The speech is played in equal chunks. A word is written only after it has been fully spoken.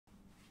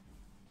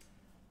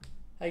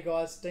Hey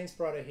guys, Dean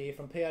Strata here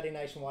from PRD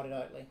Nationwide at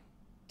Oatley.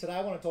 Today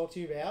I want to talk to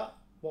you about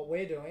what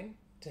we're doing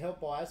to help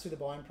buyers through the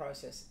buying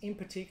process, in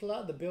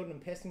particular the building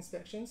and pest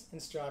inspections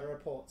and strata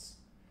reports.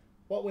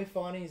 What we're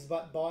finding is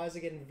that buyers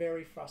are getting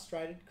very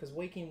frustrated because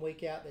week in,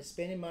 week out they're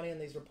spending money on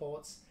these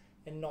reports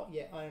and not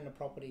yet owning a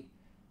property.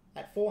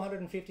 At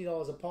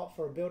 $450 a pop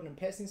for a building and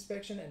pest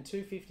inspection and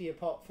 $250 a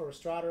pop for a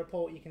strata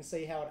report, you can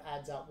see how it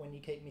adds up when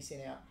you keep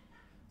missing out.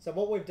 So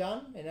what we've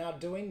done and are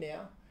doing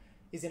now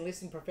is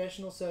enlisting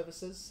professional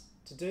services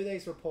to do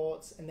these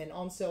reports and then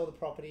on-sell the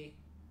property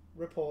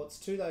reports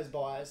to those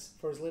buyers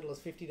for as little as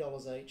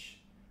 $50 each.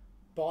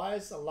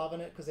 Buyers are loving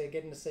it because they're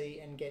getting to see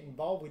and get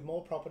involved with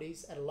more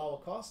properties at a lower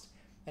cost,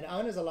 and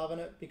owners are loving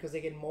it because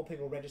they're getting more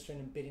people registering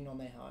and bidding on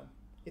their home.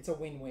 It's a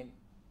win-win.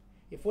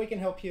 If we can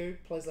help you,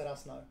 please let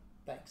us know.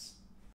 Thanks.